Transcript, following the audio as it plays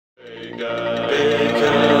Everyone's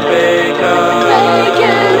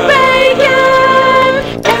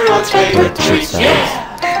favorite treat,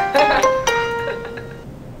 yeah!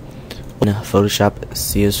 Photoshop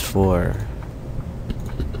CS4.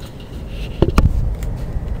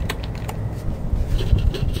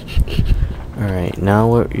 Alright, now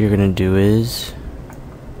what you're gonna do is,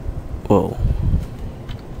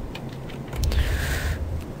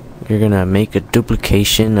 you're gonna make a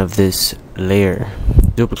duplication of this layer.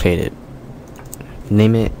 Duplicate it.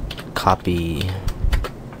 Name it copy. And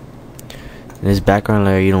this background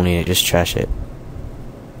layer, you don't need it, just trash it.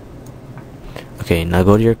 Okay, now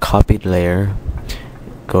go to your copied layer.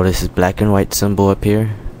 Go to this black and white symbol up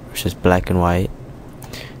here, which is black and white,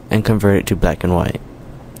 and convert it to black and white.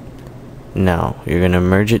 Now, you're gonna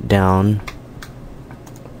merge it down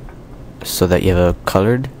so that you have a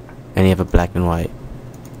colored and you have a black and white.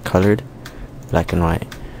 Colored, black and white.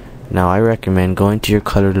 Now, I recommend going to your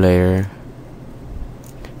colored layer,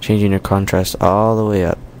 changing your contrast all the way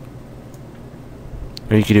up.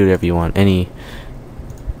 Or you can do whatever you want,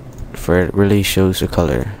 for it really shows the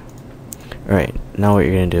color. Alright, now what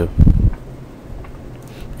you're gonna do,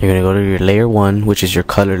 you're gonna go to your layer 1, which is your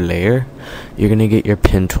colored layer. You're gonna get your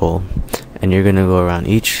pen tool, and you're gonna go around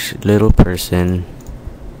each little person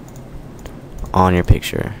on your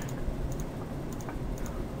picture.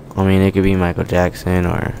 I mean, it could be Michael Jackson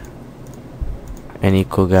or any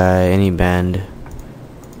cool guy, any band,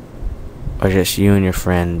 or just you and your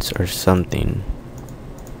friends or something.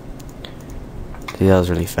 See, that was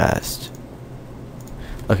really fast.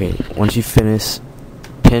 Okay, once you finish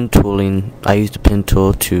pen tooling, I used the pen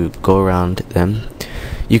tool to go around them.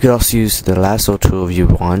 You could also use the lasso tool if you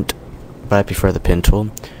want, but I prefer the pen tool.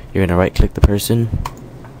 You're gonna right click the person.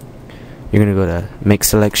 You're gonna go to make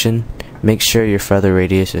selection. Make sure your feather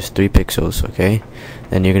radius is 3 pixels, okay?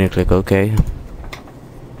 Then you're gonna click OK.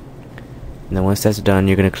 And then once that's done,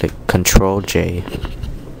 you're gonna click Control J.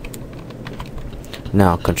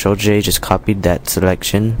 Now, Control J just copied that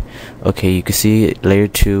selection. Okay, you can see layer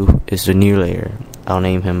 2 is the new layer. I'll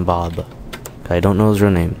name him Bob. I don't know his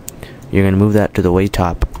real name. You're gonna move that to the way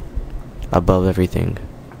top, above everything.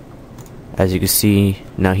 As you can see,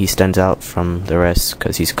 now he stands out from the rest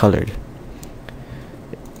because he's colored.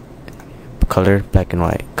 Color, black and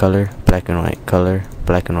white. Color, black and white. Color,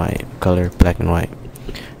 black and white. Color, black and white.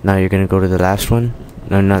 Now you're gonna go to the last one.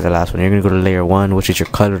 No, not the last one. You're gonna go to layer 1, which is your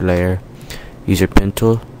colored layer. Use your pen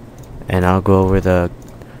tool, and I'll go over the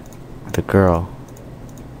girl.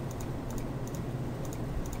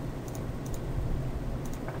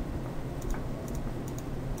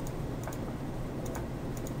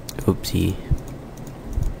 Oopsie.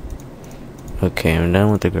 Okay, I'm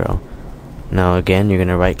done with the girl. Now again, you're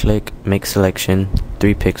gonna right click, make selection,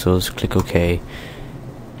 3 pixels, click OK.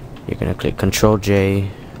 You're gonna click Control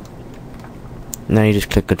J. Now you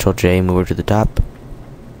just click Control J, move her to the top.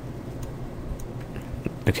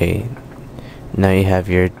 Okay, now you have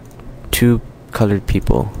your 2 colored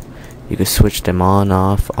people. You can switch them on,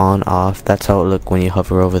 off, on, off. That's how it looks when you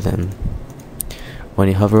hover over them. When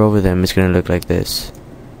you hover over them, it's gonna look like this.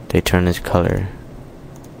 They turn this color.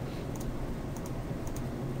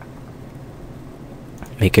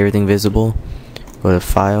 Make everything visible. Go to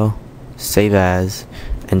File, Save As,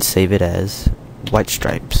 and save it as white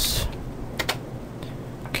stripes.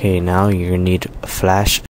 Okay, now you're gonna need a flash